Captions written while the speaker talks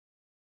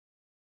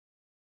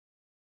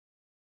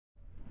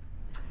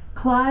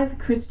Clive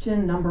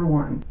Christian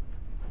No.1.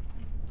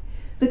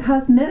 The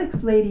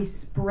cosmetics lady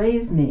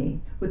sprays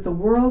me with the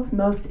world's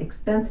most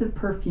expensive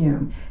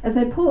perfume as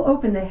I pull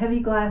open the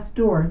heavy glass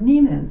door.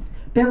 Neiman's,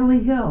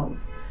 Beverly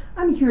Hills.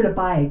 I'm here to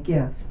buy a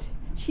gift.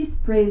 She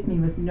sprays me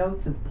with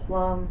notes of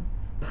plum,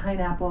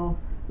 pineapple,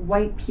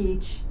 white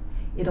peach.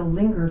 It'll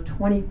linger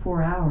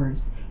 24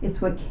 hours.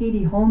 It's what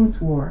Katie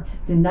Holmes wore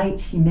the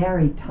night she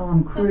married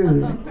Tom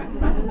Cruise.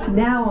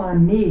 Now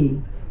on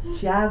me,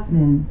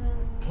 jasmine,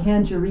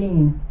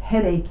 tangerine,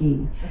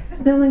 headachy,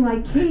 smelling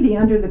like Katie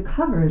under the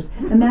covers,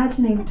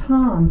 imagining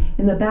Tom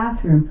in the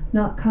bathroom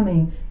not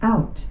coming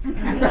out.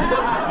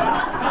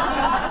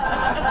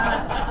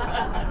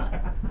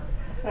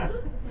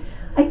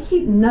 I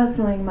keep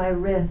nuzzling my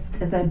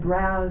wrist as I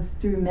browse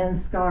through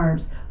men's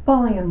scarves,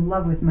 falling in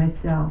love with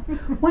myself,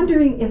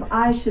 wondering if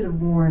I should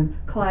have worn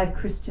Clive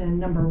Christian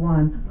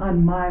No.1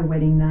 on my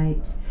wedding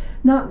night.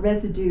 Not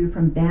residue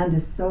from Bain de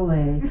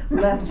Soleil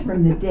left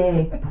from the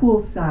day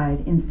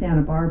poolside in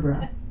Santa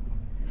Barbara.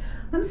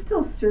 I'm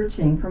still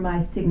searching for my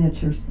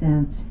signature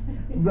scent,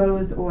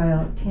 rose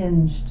oil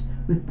tinged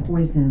with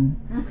poison,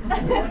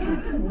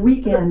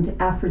 weekend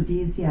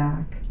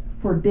aphrodisiac,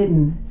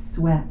 forbidden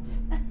sweat.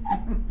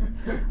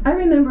 I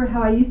remember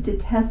how I used to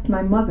test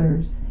my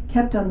mother's,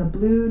 kept on the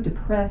blue,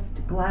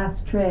 depressed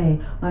glass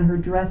tray on her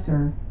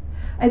dresser.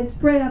 I'd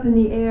spray up in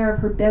the air of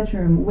her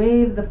bedroom,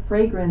 wave the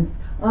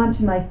fragrance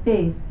onto my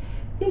face.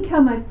 Think how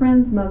my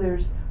friends'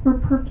 mothers were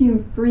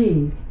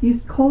perfume-free,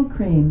 used cold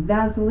cream,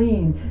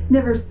 Vaseline,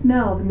 never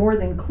smelled more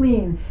than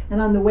clean,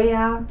 and on the way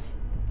out,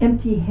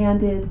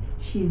 empty-handed,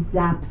 she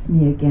zaps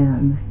me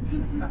again.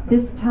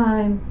 This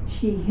time,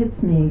 she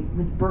hits me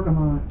with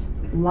bergamot,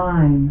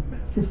 lime,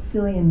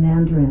 Sicilian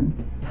mandarin,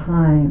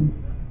 thyme.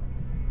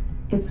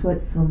 It's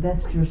what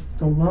Sylvester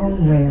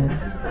Stallone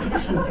wears,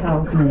 she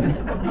tells me.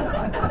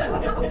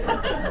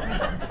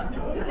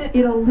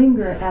 It'll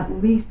linger at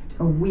least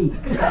a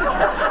week.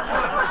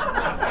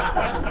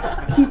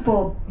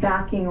 People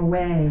backing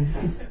away,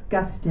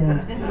 disgusted,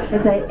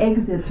 as I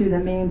exit through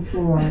the main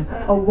floor,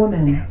 a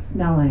woman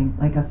smelling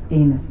like a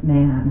famous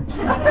man.